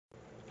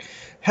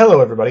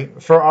Hello everybody.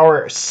 For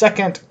our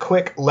second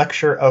quick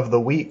lecture of the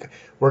week,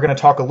 we're going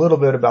to talk a little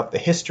bit about the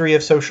history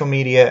of social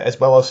media as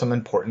well as some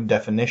important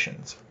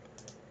definitions.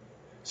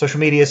 Social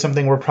media is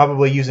something we're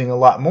probably using a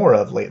lot more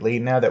of lately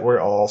now that we're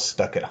all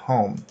stuck at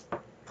home.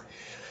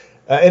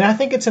 And I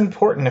think it's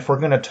important, if we're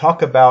going to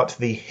talk about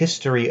the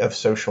history of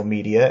social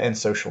media and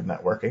social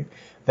networking,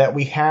 that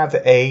we have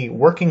a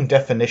working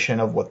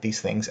definition of what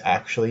these things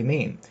actually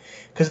mean.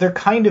 Because they're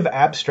kind of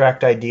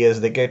abstract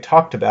ideas that get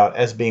talked about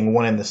as being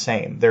one and the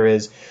same. There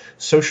is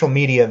social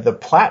media, the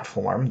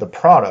platform, the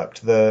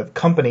product, the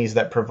companies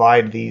that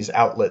provide these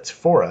outlets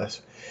for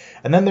us.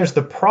 And then there's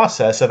the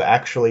process of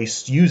actually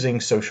using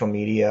social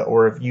media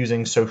or of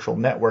using social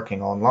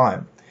networking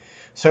online.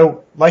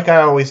 So, like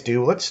I always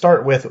do, let's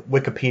start with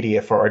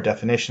Wikipedia for our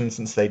definition,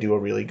 since they do a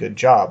really good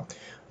job.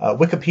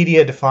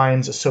 Wikipedia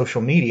defines social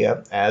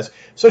media as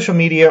social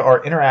media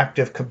are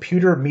interactive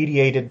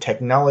computer-mediated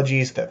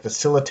technologies that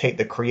facilitate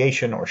the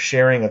creation or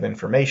sharing of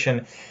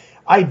information,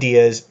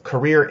 ideas,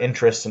 career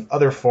interests, and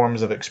other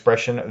forms of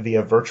expression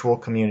via virtual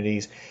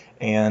communities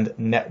and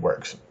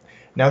networks.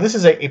 Now, this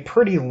is a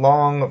pretty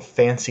long,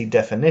 fancy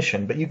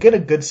definition, but you get a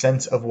good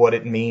sense of what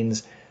it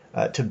means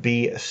to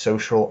be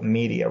social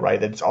media, right?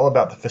 That it's all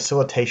about the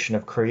facilitation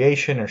of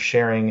creation or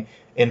sharing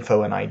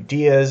info and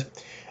ideas,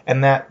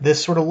 and that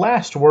this sort of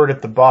last word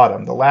at the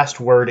bottom, the last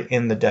word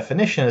in the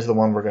definition, is the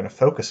one we're going to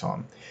focus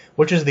on,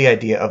 which is the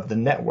idea of the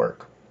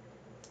network.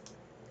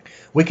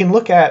 We can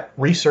look at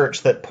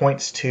research that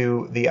points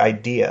to the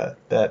idea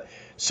that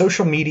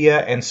social media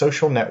and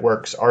social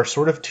networks are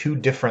sort of two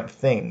different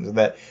things,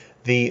 that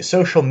the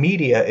social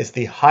media is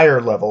the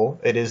higher level,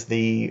 it is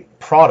the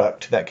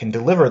product that can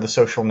deliver the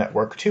social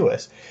network to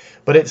us,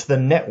 but it's the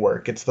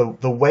network, it's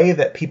the way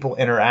that people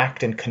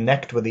interact and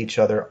connect with each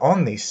other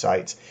on these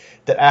sites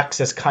that acts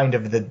as kind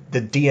of the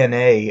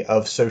DNA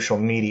of social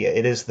media.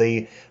 It is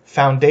the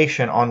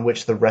foundation on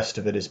which the rest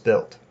of it is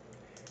built.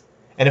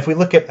 And if we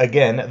look at,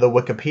 again, the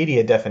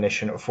Wikipedia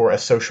definition for a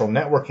social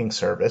networking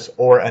service,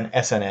 or an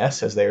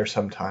SNS as they are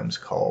sometimes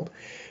called,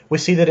 we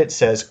see that it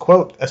says,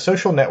 quote, a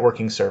social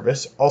networking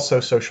service,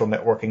 also social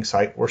networking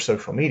site or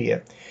social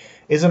media,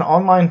 is an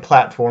online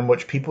platform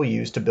which people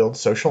use to build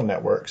social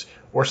networks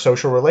or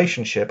social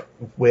relationship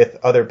with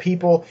other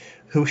people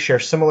who share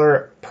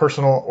similar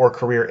personal or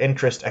career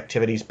interest,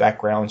 activities,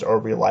 backgrounds, or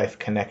real-life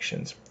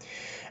connections.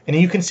 And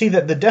you can see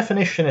that the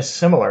definition is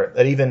similar,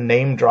 that even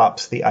name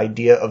drops the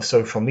idea of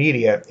social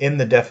media in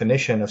the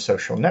definition of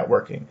social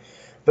networking.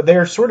 But they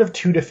are sort of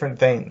two different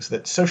things,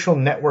 that social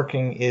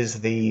networking is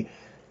the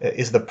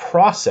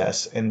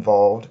process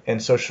involved,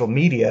 and social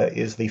media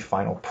is the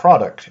final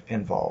product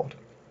involved.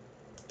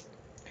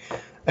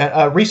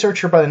 A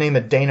researcher by the name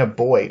of Dana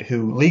Boyd,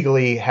 who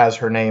legally has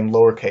her name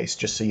lowercase,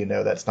 just so you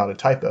know that's not a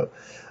typo,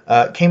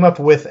 came up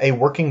with a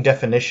working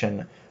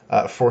definition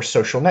for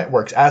social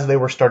networks as they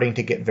were starting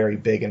to get very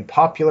big and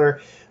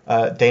popular.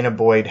 Dana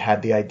Boyd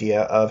had the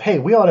idea of, hey,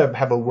 we ought to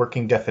have a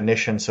working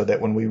definition so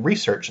that when we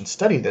research and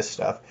study this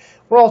stuff,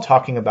 we're all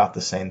talking about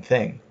the same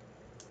thing.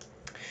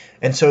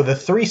 And so the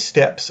 3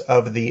 steps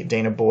of the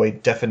Dana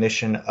Boyd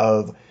definition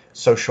of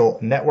social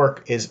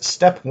network is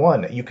step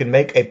 1. You can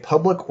make a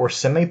public or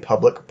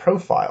semi-public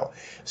profile.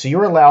 So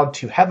you're allowed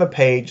to have a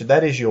page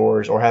that is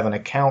yours or have an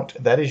account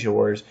that is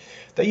yours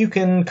that you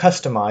can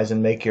customize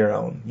and make your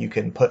own. You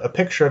can put a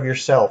picture of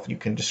yourself. You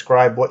can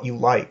describe what you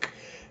like.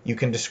 You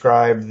can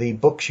describe the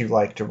books you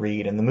like to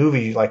read and the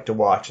movies you like to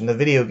watch and the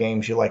video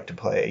games you like to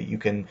play. You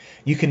can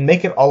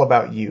make it all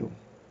about you.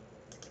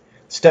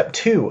 Step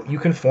 2, you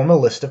can form a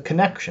list of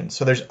connections.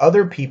 So there's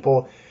other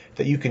people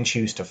that you can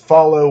choose to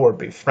follow or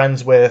be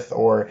friends with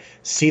or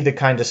see the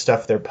kind of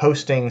stuff they're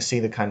posting, see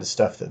the kind of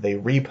stuff that they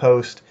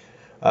repost.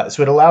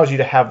 So it allows you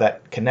to have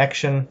that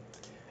connection.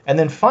 And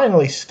then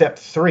finally, step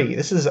 3,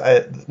 this is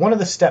one of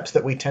the steps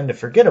that we tend to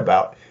forget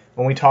about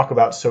when we talk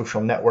about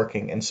social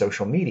networking and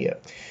social media,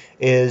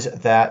 is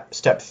that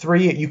step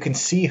 3, you can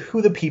see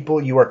who the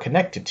people you are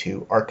connected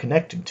to are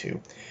connected to.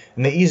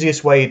 And the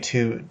easiest way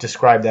to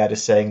describe that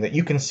is saying that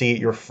you can see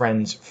your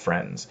friends'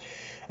 friends.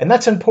 And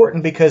that's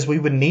important because we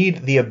would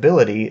need the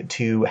ability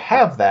to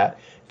have that,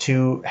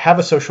 to have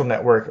a social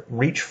network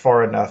reach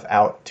far enough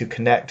out to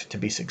connect to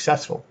be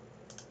successful.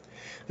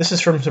 This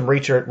is from some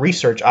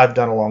research I've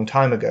done a long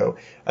time ago.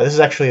 This is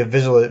actually a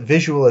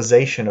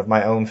visualization of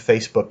my own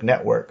Facebook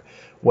network,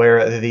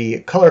 where the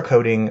color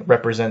coding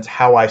represents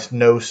how I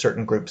know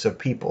certain groups of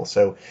people.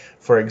 So,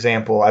 for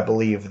example, I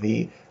believe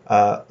the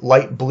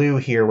light blue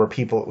here were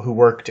people who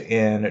worked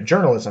in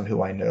journalism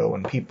who I know,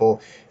 and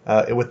people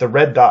with the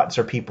red dots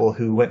are people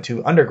who went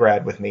to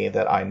undergrad with me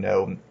that I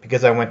know.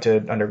 Because I went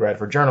to undergrad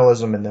for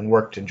journalism and then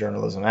worked in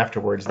journalism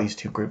afterwards, these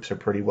two groups are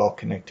pretty well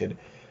connected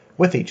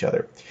with each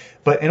other.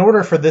 But in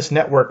order for this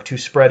network to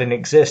spread and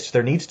exist,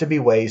 there needs to be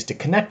ways to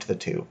connect the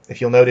two.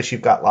 If you'll notice,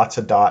 you've got lots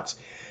of dots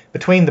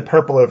between the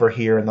purple over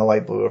here and the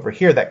light blue over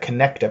here that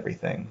connect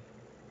everything.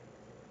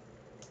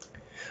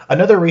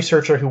 Another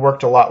researcher who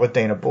worked a lot with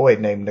Dana Boyd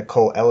named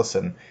Nicole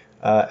Ellison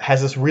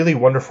has this really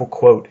wonderful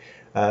quote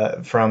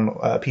from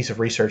a piece of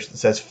research that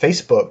says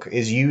Facebook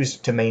is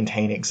used to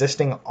maintain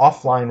existing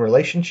offline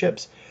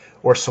relationships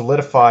or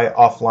solidify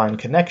offline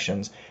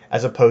connections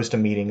as opposed to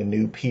meeting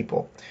new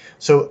people.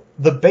 So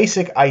the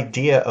basic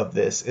idea of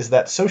this is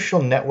that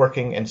social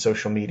networking and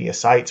social media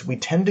sites, we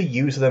tend to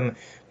use them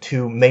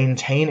to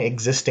maintain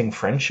existing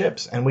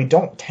friendships, and we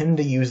don't tend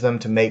to use them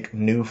to make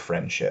new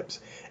friendships.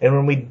 And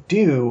when we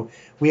do,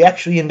 we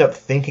actually end up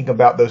thinking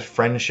about those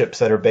friendships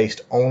that are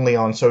based only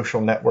on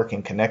social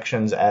networking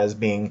connections as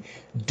being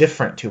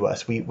different to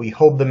us. We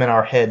hold them in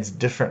our heads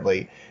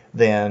differently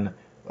than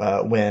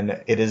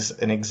when it is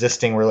an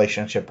existing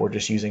relationship we're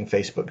just using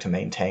Facebook to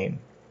maintain.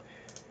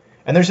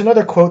 And there's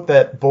another quote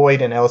that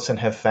Boyd and Ellison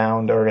have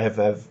found or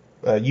have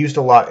used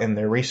a lot in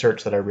their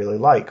research that I really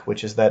like,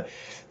 which is that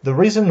the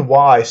reason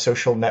why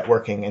social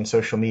networking and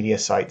social media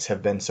sites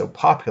have been so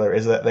popular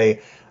is that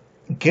they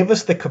give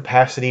us the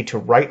capacity to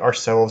write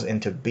ourselves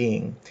into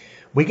being.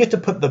 We get to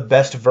put the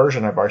best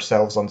version of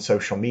ourselves on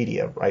social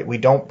media, right? We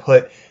don't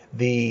put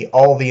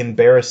all the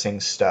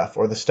embarrassing stuff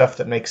or the stuff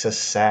that makes us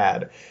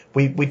sad.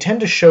 We tend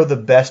to show the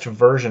best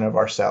version of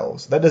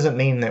ourselves. That doesn't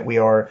mean that we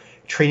are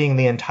treating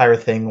the entire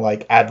thing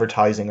like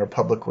advertising or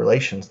public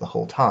relations the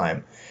whole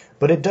time.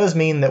 But it does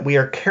mean that we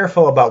are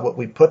careful about what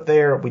we put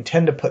there. We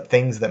tend to put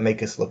things that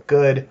make us look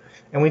good,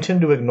 and we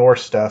tend to ignore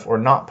stuff or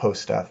not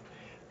post stuff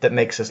that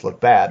makes us look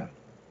bad.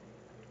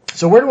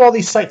 So where do all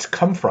these sites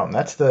come from?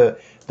 That's the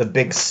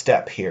big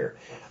step here.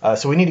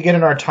 So we need to get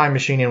in our time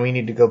machine and we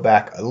need to go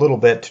back a little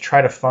bit to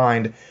try to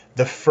find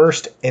the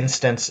first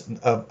instance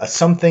of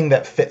something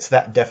that fits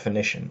that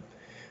definition.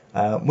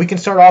 We can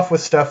start off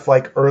with stuff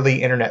like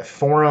early internet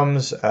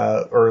forums,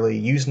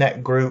 early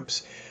Usenet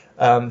groups.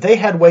 They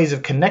had ways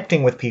of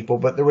connecting with people,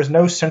 but there was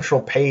no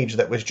central page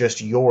that was just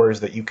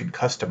yours that you could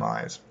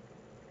customize.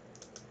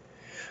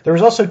 There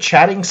was also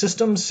chatting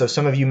systems, so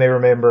some of you may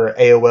remember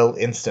AOL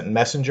Instant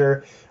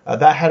Messenger.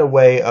 That had a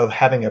way of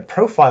having a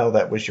profile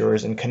that was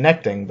yours and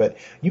connecting, but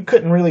you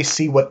couldn't really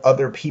see what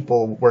other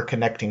people were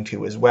connecting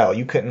to as well.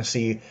 You couldn't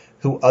see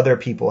who other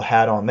people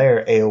had on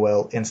their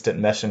AOL Instant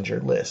Messenger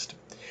list.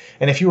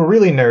 And if you were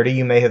really nerdy,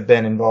 you may have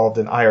been involved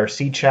in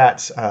IRC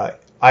chats.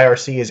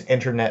 IRC is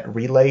Internet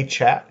Relay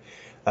Chat.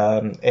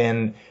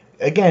 And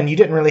again, you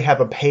didn't really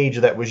have a page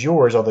that was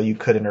yours, although you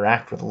could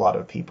interact with a lot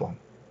of people.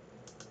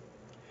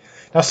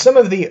 Now, some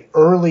of the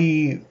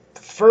early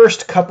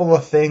first couple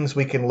of things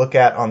we can look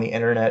at on the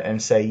internet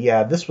and say,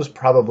 yeah, this was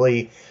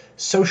probably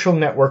social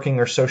networking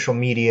or social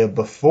media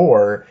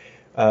before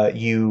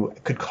you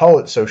could call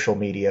it social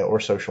media or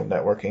social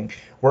networking,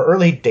 were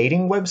early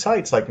dating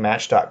websites like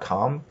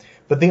Match.com.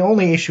 But the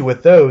only issue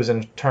with those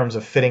in terms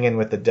of fitting in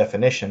with the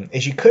definition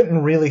is you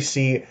couldn't really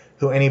see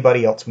who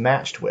anybody else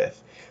matched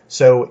with.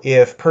 So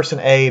if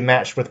person A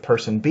matched with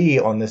person B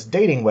on this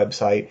dating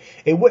website,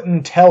 it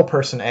wouldn't tell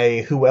person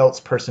A who else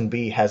person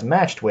B has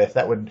matched with.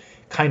 That would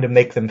kind of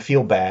make them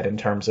feel bad in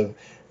terms of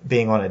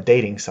being on a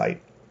dating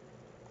site.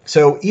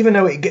 So even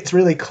though it gets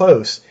really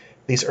close,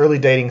 these early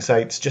dating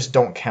sites just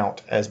don't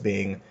count as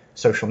being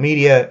social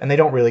media, and they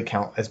don't really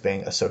count as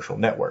being a social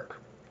network.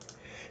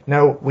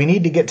 Now, we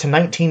need to get to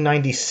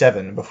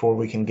 1997 before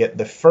we can get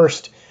the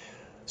first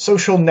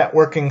social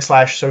networking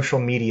 / social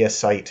media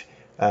site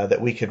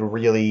that we could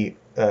really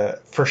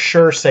for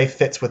sure say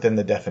fits within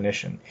the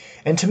definition.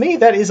 And to me,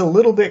 that is a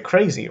little bit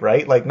crazy,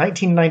 right? Like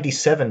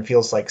 1997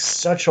 feels like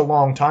such a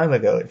long time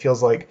ago. It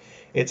feels like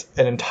it's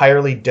an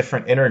entirely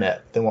different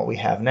internet than what we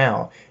have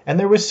now. And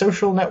there was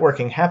social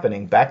networking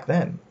happening back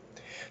then.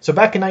 So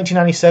back in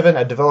 1997,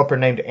 a developer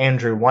named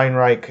Andrew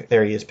Weinreich,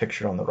 there he is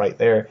pictured on the right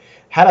there,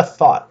 had a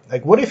thought.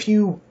 Like, what if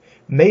you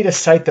made a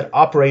site that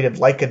operated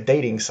like a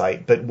dating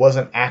site but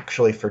wasn't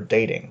actually for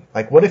dating?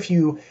 Like, what if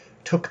you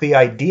took the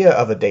idea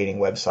of a dating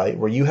website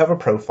where you have a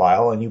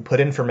profile and you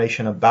put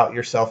information about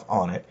yourself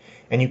on it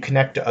and you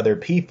connect to other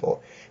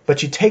people,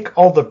 but you take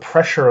all the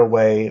pressure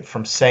away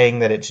from saying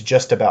that it's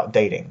just about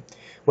dating?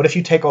 What if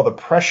you take all the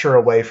pressure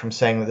away from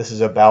saying that this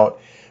is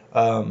about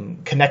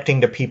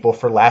connecting to people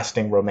for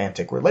lasting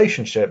romantic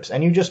relationships,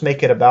 and you just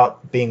make it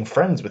about being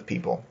friends with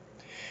people?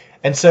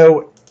 And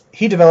so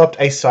he developed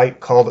a site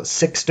called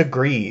 6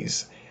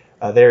 Degrees.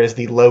 There is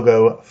the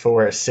logo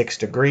for 6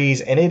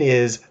 Degrees, and it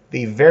is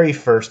the very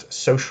first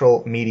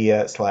social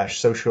media /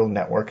 social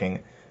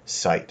networking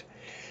site.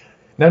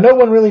 Now, no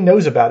one really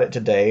knows about it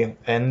today,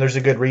 and there's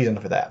a good reason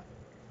for that.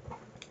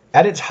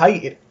 At its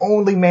height, it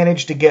only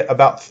managed to get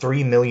about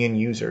 3 million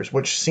users,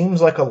 which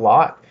seems like a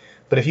lot,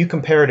 but if you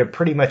compare it to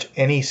pretty much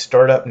any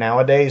startup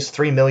nowadays,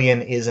 3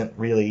 million isn't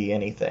really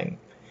anything.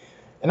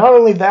 And not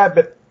only that,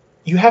 but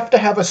you have to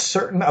have a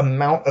certain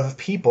amount of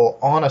people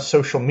on a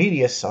social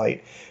media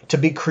site to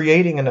be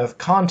creating enough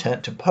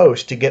content to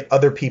post to get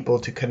other people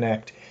to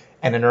connect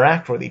and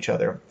interact with each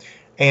other.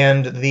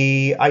 And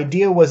the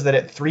idea was that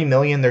at 3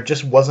 million, there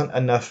just wasn't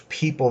enough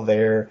people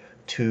there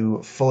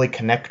to fully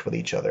connect with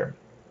each other.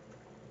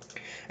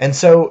 And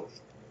so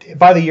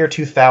by the year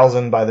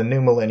 2000, by the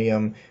new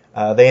millennium,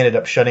 They ended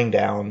up shutting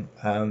down.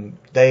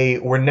 They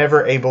were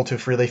never able to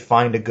really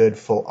find a good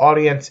full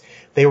audience.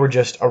 They were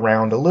just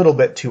around a little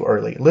bit too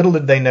early. Little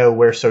did they know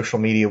where social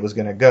media was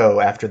going to go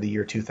after the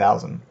year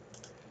 2000.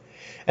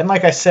 And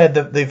like I said,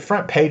 the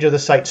front page of the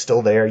site's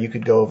still there. You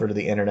could go over to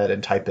the internet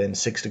and type in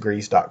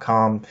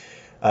 6degrees.com,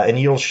 and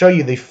it'll show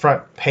you the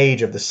front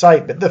page of the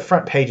site, but the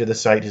front page of the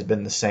site has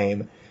been the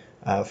same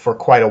for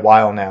quite a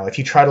while now. If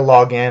you try to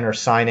log in or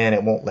sign in,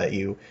 it won't let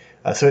you.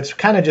 So it's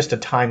kind of just a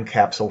time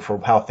capsule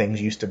for how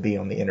things used to be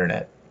on the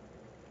internet.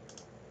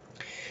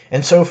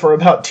 And so for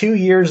about 2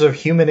 years of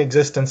human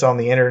existence on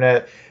the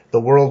internet, the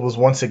world was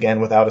once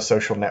again without a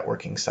social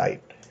networking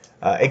site.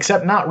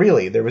 Except not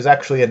really. There was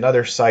actually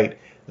another site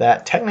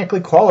that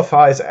technically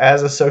qualifies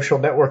as a social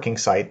networking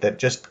site that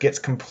just gets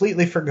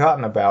completely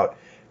forgotten about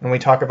when we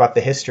talk about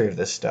the history of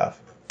this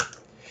stuff.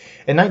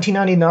 In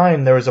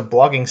 1999, there was a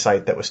blogging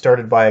site that was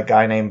started by a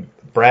guy named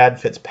Brad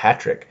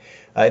Fitzpatrick,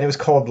 and it was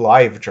called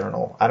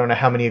LiveJournal. I don't know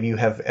how many of you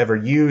have ever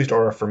used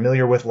or are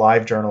familiar with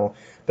LiveJournal,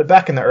 but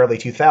back in the early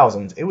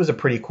 2000s, it was a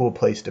pretty cool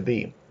place to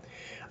be.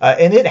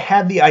 And it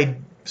had the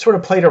sort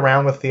of played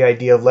around with the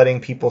idea of letting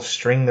people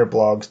string their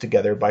blogs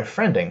together by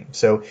friending.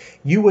 So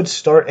you would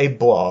start a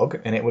blog,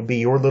 and it would be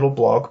your little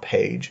blog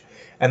page,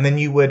 and then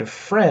you would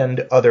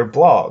friend other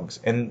blogs,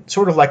 and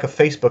sort of like a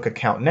Facebook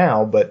account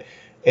now, but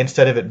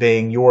instead of it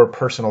being your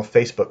personal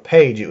Facebook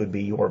page, it would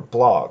be your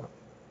blog.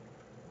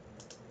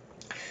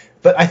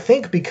 But I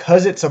think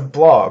because it's a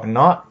blog,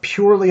 not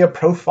purely a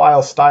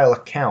profile style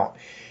account,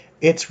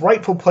 its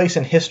rightful place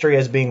in history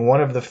as being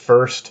one of the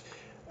first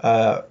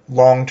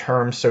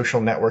long-term social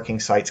networking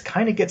sites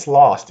kind of gets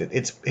lost.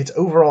 Its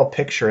overall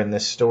picture in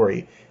this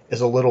story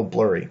is a little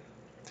blurry.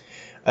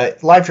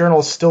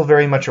 LiveJournal is still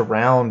very much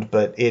around,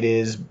 but it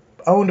is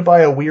owned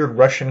by a weird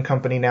Russian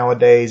company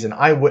nowadays, and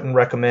I wouldn't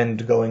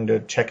recommend going to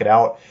check it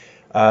out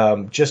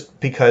just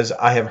because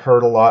I have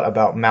heard a lot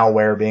about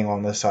malware being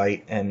on the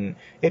site and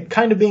it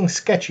kind of being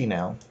sketchy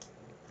now.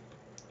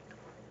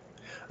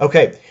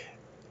 Okay.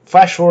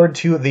 Flash forward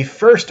to the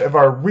first of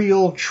our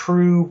real,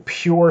 true,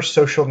 pure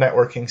social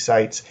networking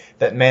sites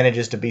that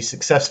manages to be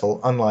successful,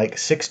 unlike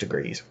 6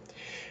 Degrees.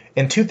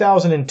 In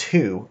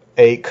 2002,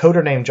 a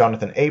coder named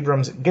Jonathan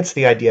Abrams gets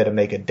the idea to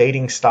make a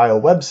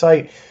dating-style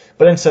website,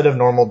 but instead of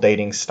normal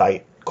dating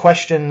site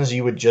questions,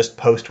 you would just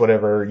post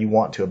whatever you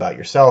want to about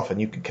yourself,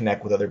 and you could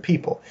connect with other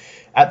people.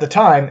 At the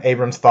time,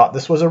 Abrams thought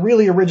this was a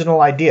really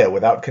original idea,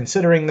 without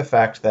considering the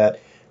fact that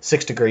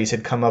 6 Degrees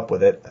had come up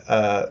with it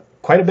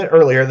quite a bit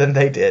earlier than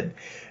they did.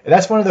 And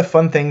that's one of the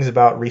fun things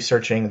about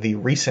researching the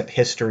recent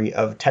history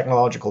of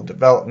technological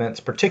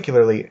developments,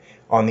 particularly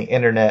on the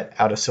internet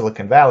out of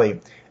Silicon Valley.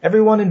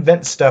 Everyone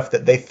invents stuff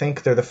that they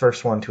think they're the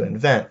first one to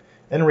invent.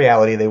 In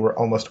reality, they were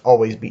almost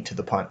always beat to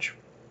the punch.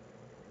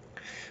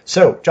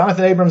 So,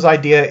 Jonathan Abrams'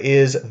 idea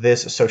is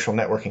this social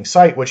networking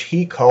site, which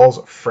he calls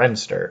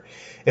Friendster.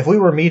 If we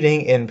were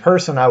meeting in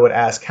person, I would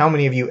ask how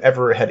many of you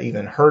ever had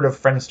even heard of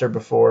Friendster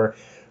before.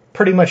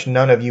 Pretty much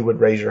none of you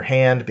would raise your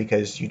hand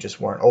because you just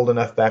weren't old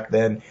enough back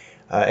then.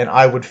 And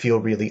I would feel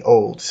really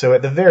old. So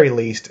at the very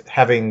least,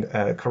 having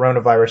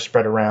coronavirus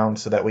spread around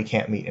so that we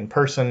can't meet in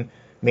person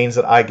means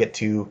that I get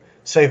to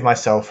save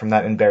myself from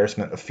that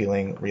embarrassment of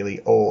feeling really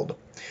old.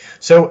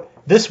 So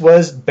this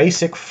was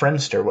basic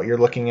Friendster, what you're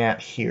looking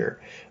at here.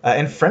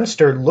 And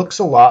Friendster looks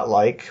a lot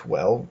like,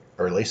 well,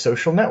 early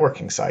social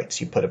networking sites.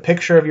 You put a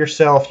picture of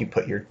yourself, you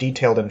put your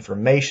detailed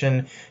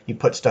information, you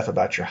put stuff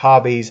about your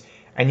hobbies,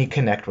 and you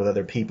connect with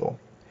other people.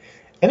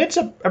 And it's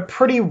a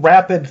pretty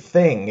rapid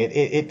thing.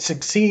 It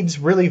succeeds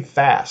really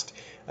fast.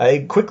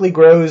 It quickly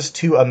grows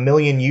to 1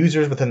 million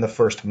users within the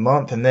first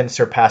month and then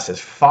surpasses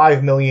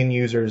 5 million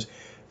users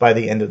by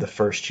the end of the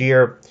first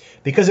year.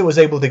 Because it was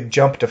able to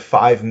jump to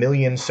 5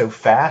 million so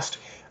fast,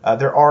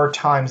 there are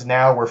times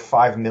now where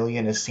 5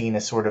 million is seen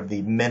as sort of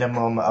the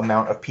minimum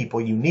amount of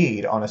people you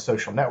need on a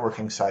social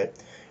networking site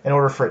in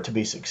order for it to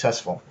be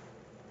successful.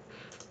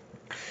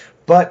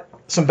 But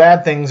some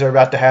bad things are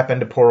about to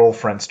happen to poor old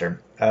Friendster.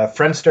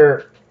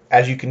 Friendster,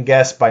 as you can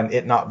guess by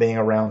it not being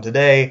around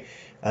today,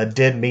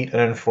 did meet an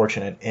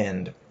unfortunate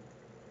end.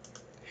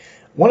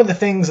 One of the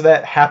things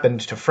that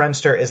happened to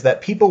Friendster is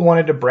that people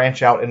wanted to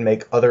branch out and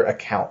make other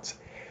accounts.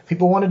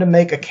 People wanted to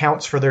make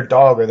accounts for their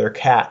dog or their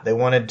cat. They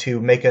wanted to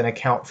make an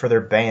account for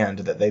their band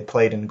that they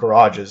played in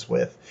garages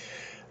with.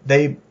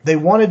 They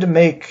wanted to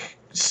make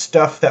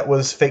stuff that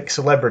was fake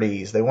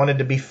celebrities. They wanted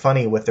to be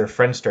funny with their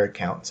Friendster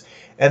accounts.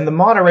 And the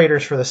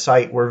moderators for the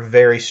site were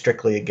very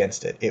strictly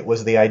against it. It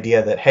was the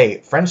idea that, hey,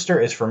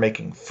 Friendster is for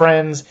making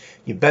friends.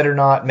 You better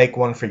not make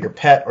one for your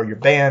pet or your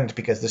band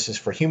because this is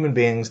for human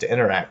beings to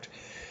interact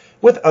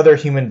with other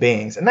human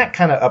beings. And that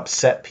kind of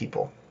upset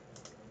people.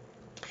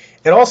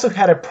 It also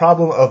had a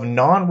problem of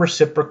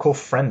non-reciprocal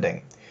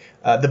friending.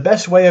 The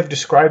best way of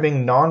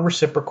describing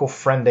non-reciprocal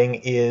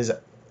friending is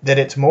that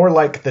it's more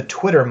like the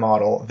Twitter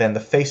model than the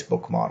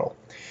Facebook model.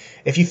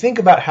 If you think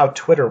about how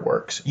Twitter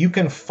works, you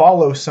can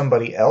follow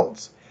somebody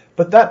else,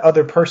 but that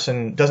other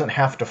person doesn't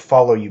have to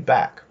follow you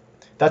back.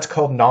 That's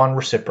called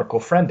non-reciprocal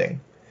friending.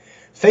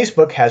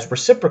 Facebook has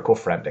reciprocal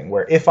friending,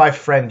 where if I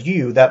friend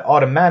you, that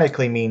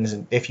automatically means,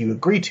 if you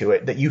agree to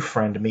it, that you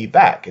friend me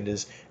back. It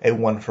is a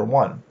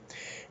one-for-one.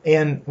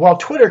 And while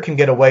Twitter can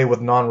get away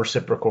with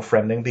non-reciprocal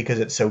friending because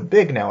it's so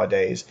big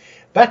nowadays,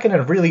 back in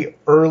the really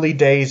early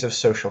days of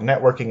social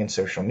networking and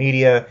social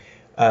media,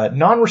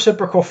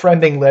 non-reciprocal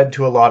friending led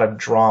to a lot of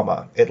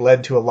drama. It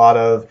led to a lot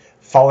of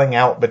falling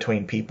out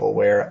between people,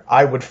 where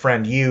I would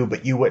friend you,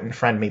 but you wouldn't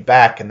friend me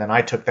back, and then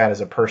I took that as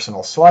a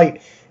personal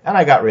slight, and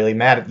I got really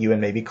mad at you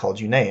and maybe called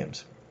you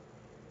names.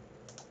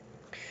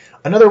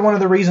 Another one of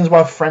the reasons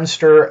why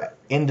Friendster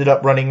ended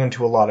up running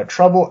into a lot of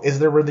trouble is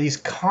there were these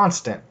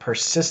constant,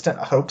 persistent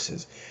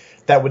hoaxes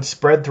that would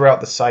spread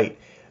throughout the site,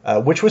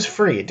 which was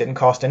free. It didn't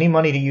cost any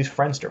money to use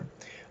Friendster.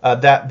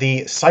 That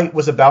the site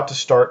was about to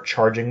start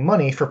charging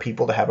money for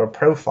people to have a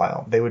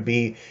profile. They would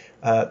be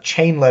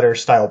chain letter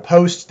style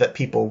posts that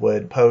people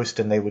would post,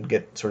 and they would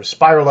get sort of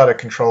spiral out of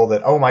control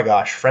that, oh my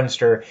gosh,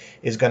 Friendster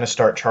is going to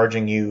start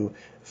charging you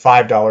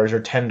 $5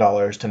 or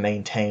 $10 to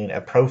maintain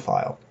a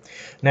profile.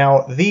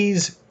 Now,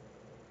 these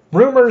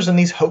rumors and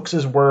these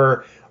hoaxes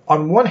were,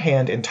 on one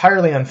hand,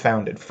 entirely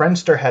unfounded.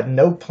 Friendster had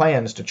no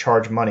plans to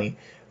charge money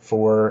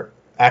for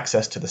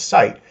access to the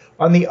site.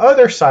 On the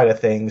other side of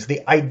things,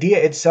 the idea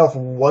itself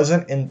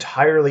wasn't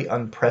entirely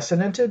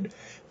unprecedented,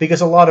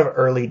 because a lot of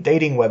early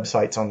dating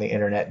websites on the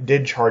internet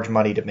did charge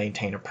money to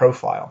maintain a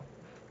profile.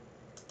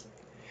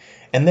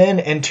 And then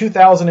in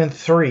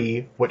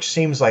 2003, which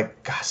seems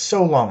like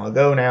so long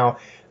ago now,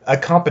 a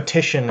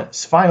competition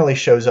finally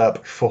shows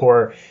up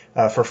for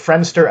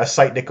Friendster, a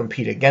site to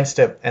compete against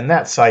it, and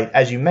that site,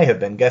 as you may have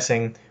been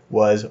guessing,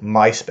 was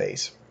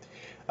MySpace.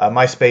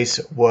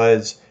 MySpace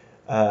was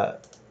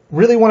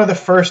really one of the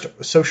first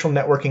social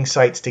networking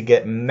sites to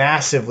get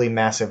massively,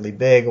 massively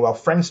big. While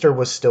Friendster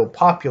was still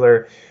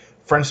popular,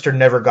 Friendster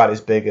never got as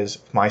big as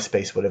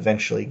MySpace would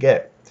eventually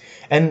get.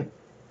 And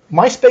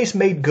MySpace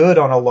made good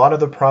on a lot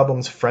of the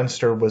problems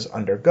Friendster was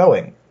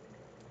undergoing.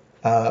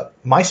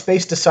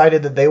 MySpace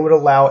decided that they would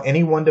allow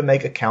anyone to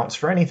make accounts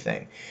for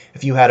anything.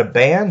 If you had a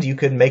band, you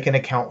could make an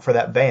account for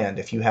that band.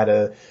 If you had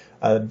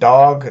a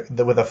dog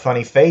with a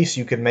funny face,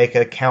 you could make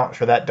an account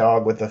for that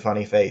dog with the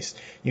funny face.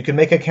 You could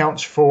make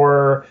accounts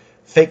for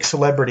fake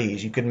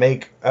celebrities. You could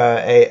make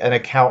an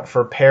account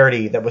for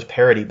parody that was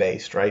parody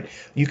based, right?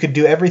 You could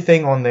do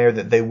everything on there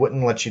that they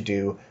wouldn't let you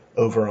do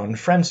over on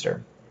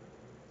Friendster.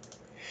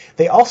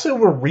 They also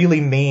were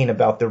really mean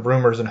about the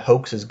rumors and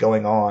hoaxes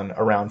going on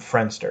around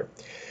Friendster.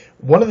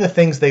 One of the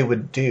things they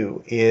would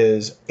do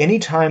is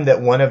anytime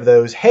that one of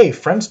those, hey,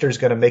 Friendster's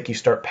going to make you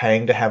start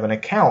paying to have an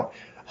account,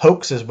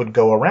 hoaxes would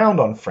go around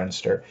on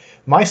Friendster,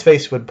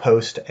 MySpace would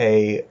post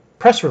a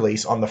press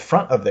release on the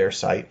front of their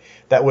site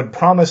that would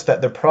promise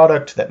that the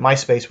product, that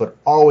MySpace, would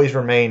always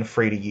remain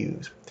free to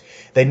use.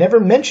 They never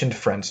mentioned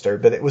Friendster,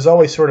 but it was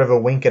always sort of a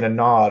wink and a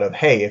nod of,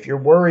 hey, if you're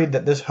worried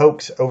that this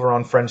hoax over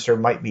on Friendster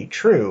might be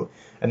true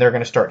and they're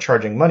going to start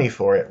charging money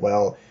for it,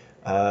 well,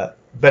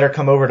 better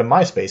come over to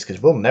MySpace because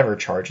we'll never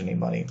charge any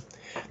money.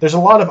 There's a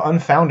lot of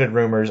unfounded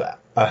rumors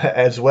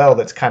as well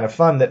that's kind of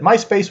fun, that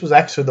MySpace was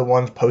actually the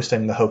ones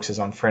posting the hoaxes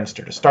on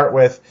Friendster to start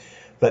with,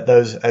 but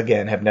those,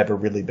 again, have never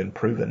really been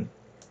proven.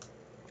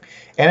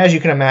 And as you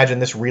can imagine,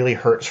 this really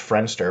hurts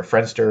Friendster.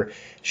 Friendster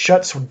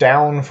shuts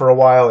down for a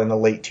while in the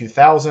late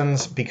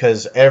 2000s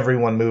because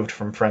everyone moved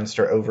from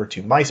Friendster over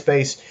to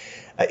MySpace.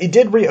 It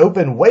did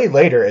reopen way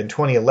later in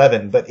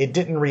 2011, but it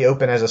didn't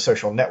reopen as a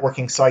social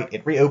networking site.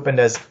 It reopened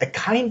as a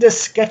kind of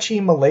sketchy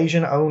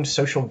Malaysian-owned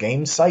social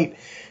game site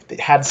that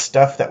had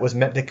stuff that was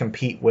meant to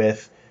compete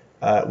with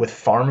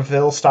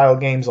Farmville-style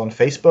games on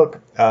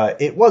Facebook.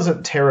 It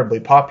wasn't terribly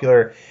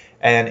popular,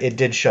 and it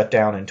did shut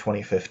down in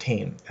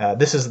 2015.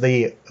 This is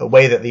the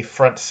way that the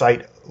front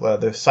site,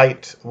 the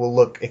site will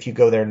look if you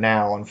go there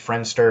now on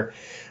Friendster.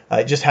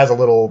 It just has a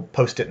little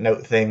post-it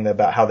note thing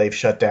about how they've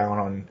shut down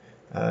on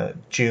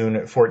June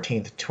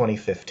 14th,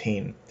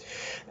 2015.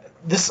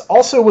 This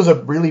also was a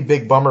really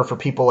big bummer for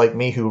people like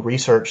me who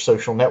research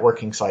social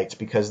networking sites,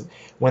 because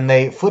when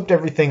they flipped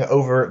everything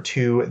over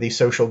to the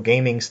social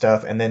gaming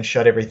stuff and then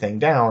shut everything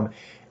down,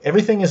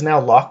 everything is now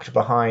locked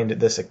behind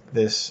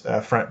this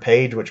front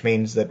page, which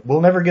means that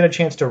we'll never get a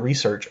chance to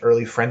research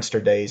early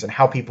Friendster days and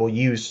how people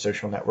used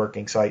social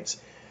networking sites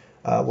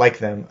like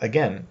them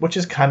again, which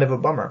is kind of a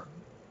bummer.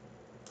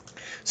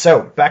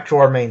 So, back to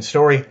our main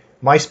story.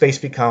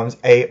 MySpace becomes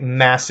a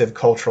massive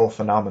cultural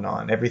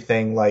phenomenon.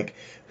 Everything like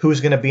who's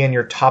going to be in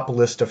your top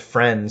list of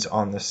friends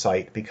on the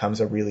site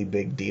becomes a really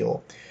big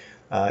deal.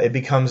 It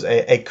becomes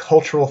a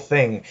cultural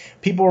thing.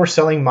 People were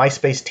selling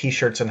MySpace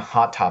t-shirts in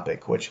Hot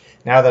Topic, which,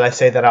 now that I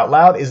say that out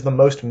loud, is the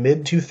most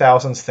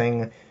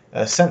mid-2000s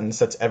sentence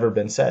that's ever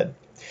been said.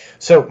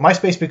 So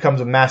MySpace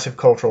becomes a massive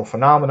cultural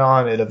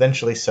phenomenon. It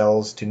eventually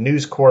sells to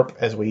News Corp,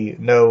 as we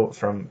know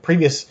from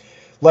previous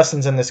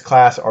lessons in this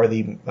class, are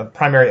the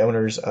primary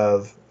owners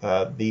of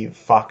the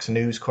Fox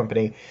News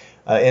company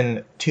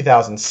in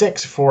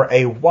 2006 for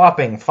a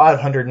whopping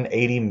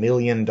 $580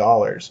 million.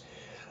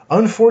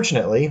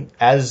 Unfortunately,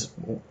 as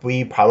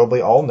we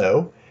probably all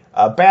know,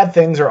 Bad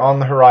things are on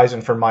the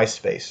horizon for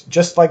MySpace.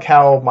 Just like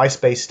how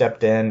MySpace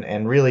stepped in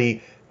and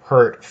really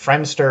hurt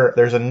Friendster,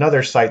 there's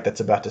another site that's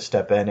about to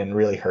step in and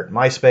really hurt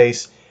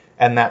MySpace,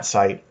 and that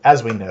site,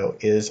 as we know,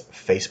 is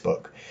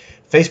Facebook.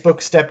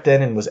 Facebook stepped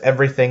in and was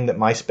everything that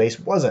MySpace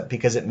wasn't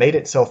because it made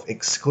itself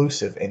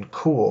exclusive and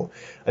cool.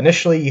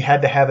 Initially, you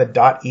had to have a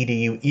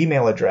 .edu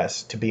email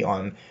address to be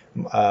on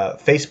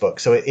Facebook,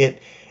 so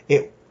it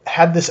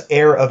had this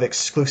air of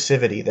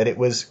exclusivity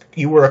that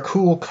you were a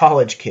cool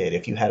college kid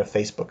if you had a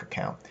Facebook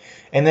account.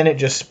 And then it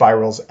just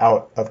spirals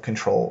out of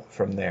control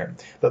from there.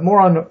 But more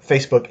on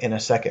Facebook in a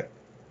second.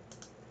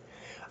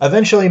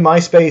 Eventually,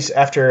 MySpace,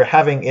 after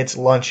having its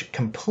lunch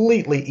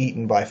completely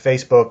eaten by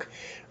Facebook,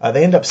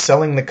 they end up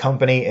selling the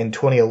company in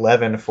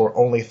 2011 for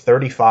only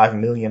 $35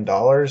 million,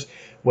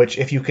 which,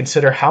 if you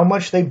consider how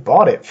much they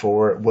bought it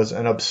for, was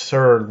an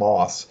absurd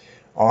loss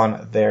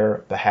on their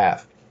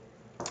behalf.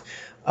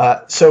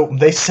 So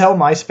they sell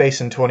MySpace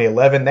in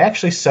 2011. They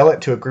actually sell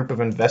it to a group of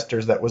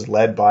investors that was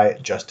led by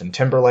Justin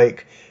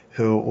Timberlake,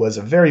 who was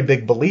a very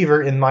big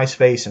believer in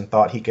MySpace and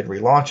thought he could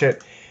relaunch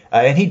it.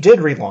 And he did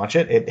relaunch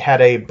it. It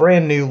had a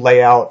brand new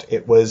layout.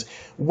 It was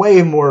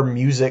way more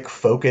music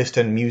focused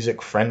and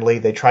music friendly.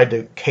 They tried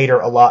to cater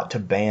a lot to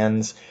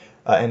bands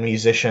and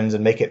musicians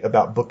and make it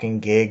about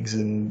booking gigs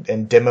and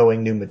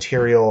demoing new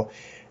material.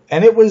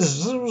 And it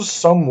was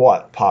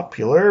somewhat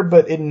popular,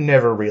 but it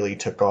never really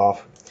took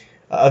off.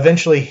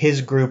 Eventually,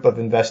 his group of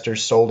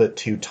investors sold it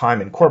to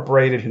Time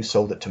Incorporated, who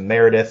sold it to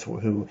Meredith,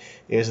 who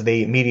is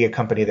the media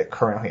company that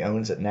currently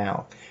owns it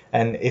now.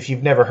 And if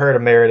you've never heard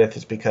of Meredith,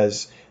 it's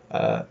because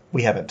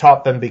we haven't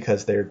taught them,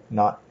 because they're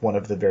not one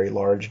of the very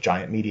large,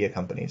 giant media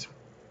companies.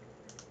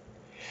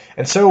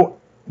 And so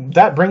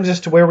that brings us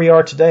to where we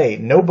are today.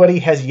 Nobody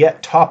has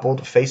yet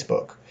toppled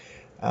Facebook.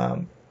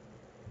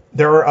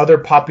 There are other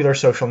popular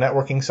social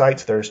networking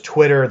sites. There's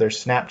Twitter,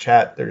 there's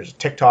Snapchat, there's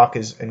TikTok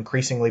is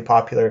increasingly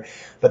popular,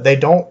 but they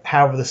don't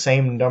have the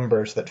same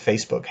numbers that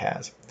Facebook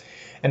has.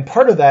 And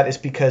part of that is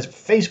because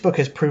Facebook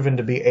has proven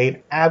to be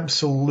an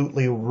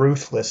absolutely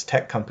ruthless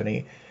tech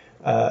company,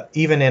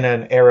 even in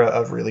an era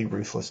of really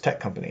ruthless tech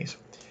companies.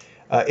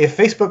 If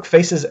Facebook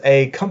faces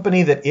a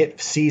company that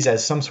it sees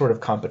as some sort of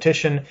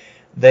competition,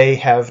 they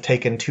have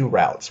taken two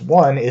routes.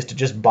 One is to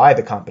just buy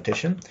the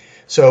competition.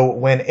 So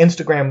when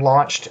Instagram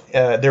launched,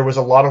 there was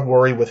a lot of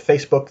worry with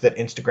Facebook that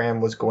Instagram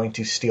was going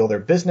to steal their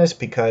business,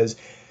 because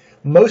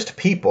most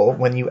people,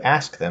 when you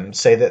ask them,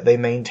 say that they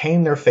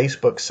maintain their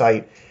Facebook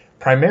site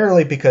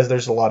primarily because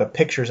there's a lot of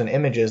pictures and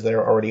images that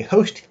are already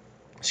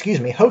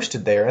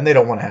hosted there, and they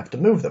don't want to have to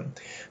move them.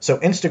 So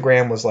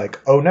Instagram was like,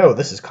 oh no,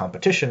 this is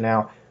competition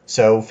now,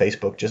 so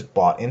Facebook just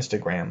bought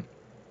Instagram.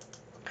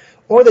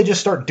 Or they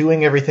just start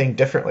doing everything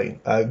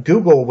differently.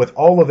 Google, with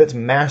all of its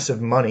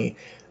massive money,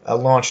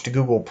 launched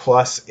Google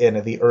Plus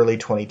in the early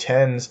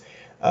 2010s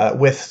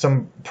with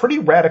some pretty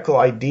radical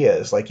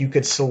ideas. Like you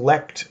could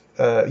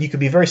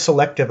be very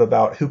selective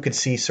about who could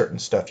see certain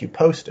stuff you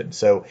posted.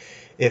 So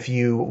if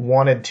you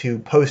wanted to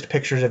post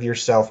pictures of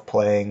yourself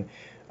playing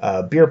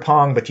beer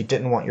pong, but you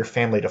didn't want your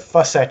family to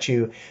fuss at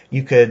you,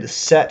 you could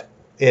set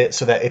it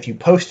so that if you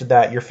posted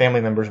that, your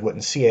family members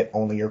wouldn't see it,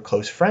 only your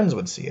close friends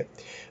would see it.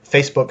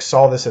 Facebook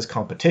saw this as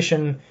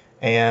competition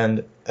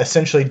and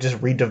essentially just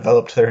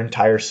redeveloped their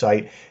entire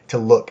site to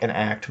look and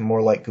act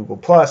more like Google+.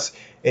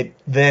 It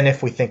then,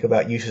 if we think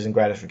about uses and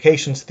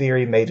gratifications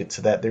theory, made it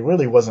so that there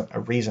really wasn't a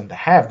reason to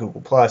have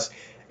Google+,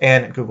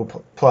 and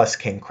Google+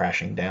 came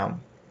crashing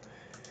down.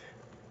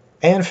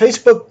 And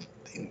Facebook,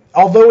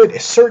 although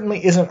it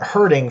certainly isn't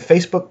hurting,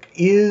 Facebook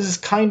is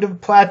kind of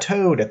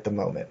plateaued at the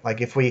moment.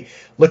 Like if we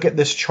look at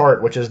this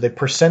chart, which is the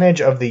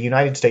percentage of the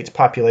United States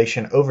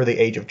population over the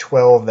age of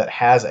 12 that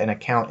has an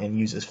account and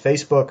uses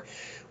Facebook,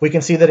 we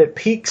can see that it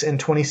peaks in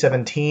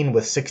 2017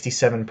 with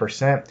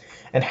 67%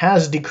 and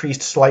has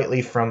decreased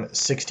slightly from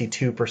 62%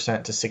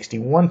 to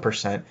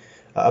 61%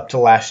 up to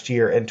last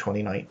year in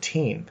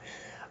 2019.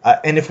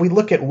 And if we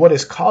look at what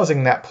is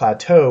causing that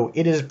plateau,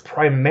 it is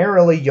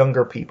primarily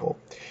younger people.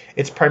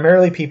 It's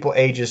primarily people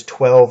ages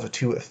 12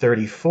 to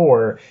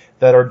 34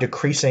 that are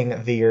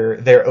decreasing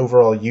their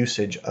overall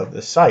usage of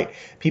the site.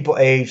 People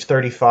age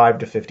 35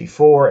 to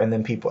 54 and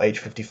then people age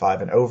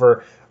 55 and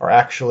over are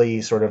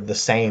actually sort of the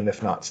same,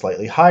 if not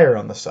slightly higher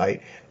on the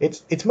site.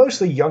 It's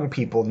mostly young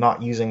people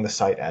not using the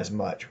site as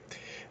much.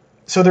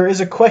 So there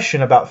is a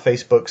question about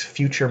Facebook's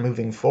future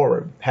moving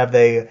forward. Have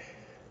they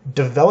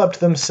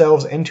developed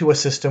themselves into a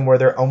system where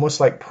they're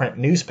almost like print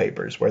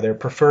newspapers, where they're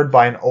preferred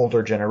by an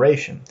older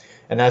generation?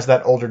 And as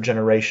that older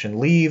generation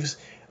leaves,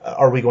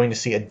 are we going to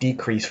see a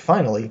decrease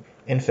finally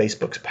in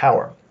Facebook's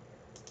power?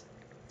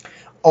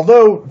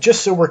 Although,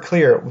 just so we're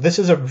clear, this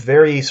is a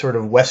very sort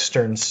of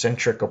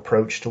Western-centric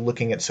approach to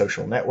looking at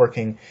social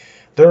networking.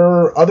 There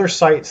are other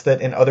sites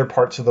that in other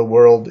parts of the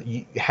world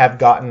have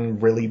gotten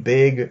really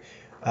big,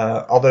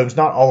 although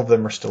not all of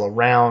them are still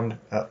around,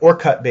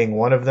 Orkut being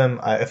one of them.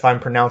 If I'm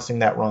pronouncing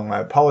that wrong, I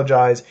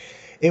apologize.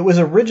 It was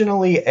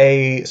originally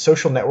a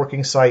social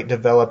networking site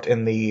developed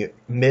in the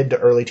mid to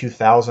early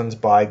 2000s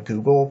by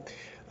Google.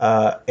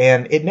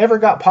 And it never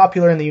got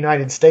popular in the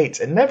United States.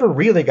 It never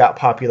really got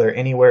popular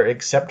anywhere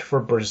except for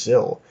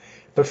Brazil.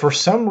 But for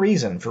some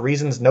reason, for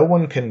reasons no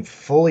one can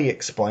fully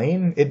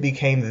explain, it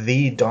became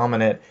the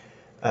dominant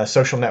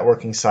social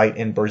networking site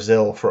in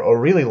Brazil for a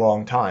really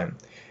long time.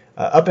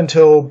 Up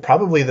until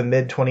probably the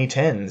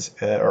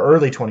mid-2010s or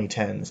early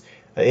 2010s,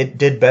 it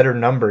did better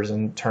numbers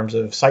in terms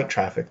of site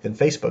traffic than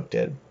Facebook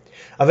did.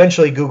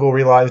 Eventually, Google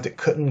realized it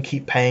couldn't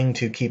keep paying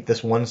to keep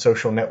this one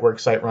social network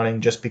site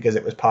running just because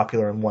it was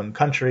popular in one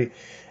country,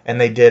 and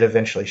they did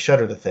eventually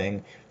shutter the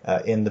thing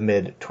in the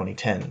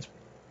mid-2010s.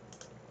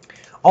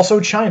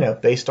 Also, China,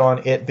 based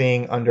on it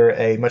being under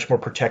a much more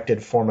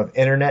protected form of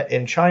internet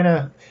in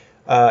China,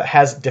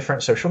 has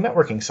different social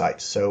networking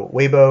sites. So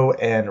Weibo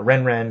and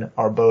Renren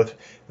are both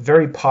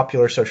very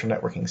popular social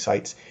networking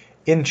sites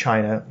in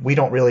China. We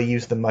don't really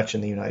use them much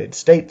in the United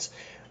States,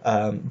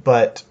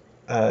 but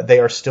they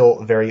are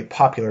still very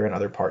popular in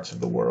other parts of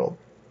the world.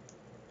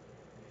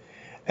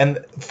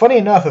 And funny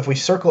enough, if we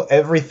circle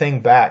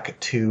everything back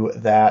to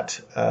that,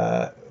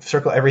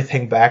 circle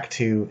everything back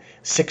to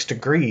 6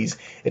 degrees,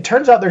 it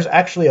turns out there's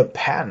actually a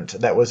patent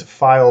that was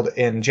filed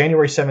in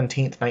January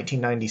 17th,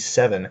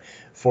 1997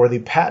 for the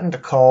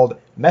patent called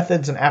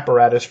Methods and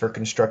Apparatus for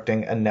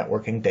Constructing a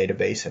Networking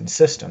Database and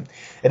System.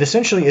 It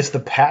essentially is the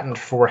patent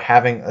for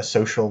having a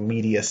social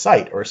media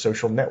site or a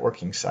social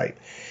networking site.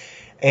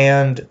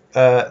 And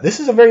this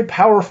is a very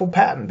powerful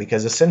patent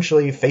because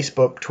essentially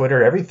Facebook,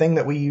 Twitter, everything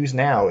that we use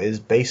now is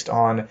based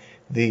on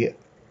the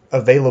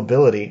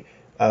availability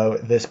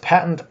of this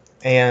patent.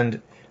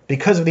 And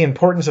because of the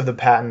importance of the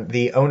patent,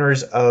 the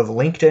owners of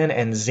LinkedIn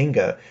and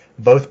Zynga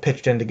both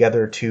pitched in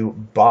together to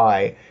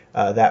buy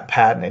that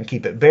patent and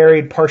keep it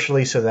buried,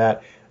 partially so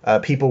that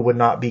people would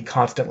not be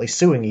constantly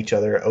suing each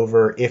other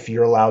over if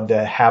you're allowed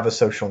to have a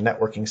social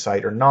networking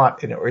site or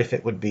not, or if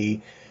it would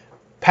be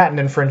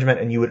patent infringement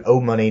and you would owe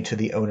money to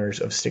the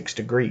owners of 6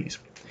 degrees.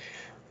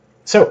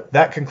 So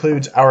that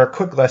concludes our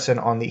quick lesson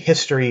on the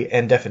history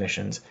and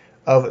definitions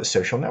of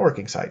social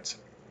networking sites.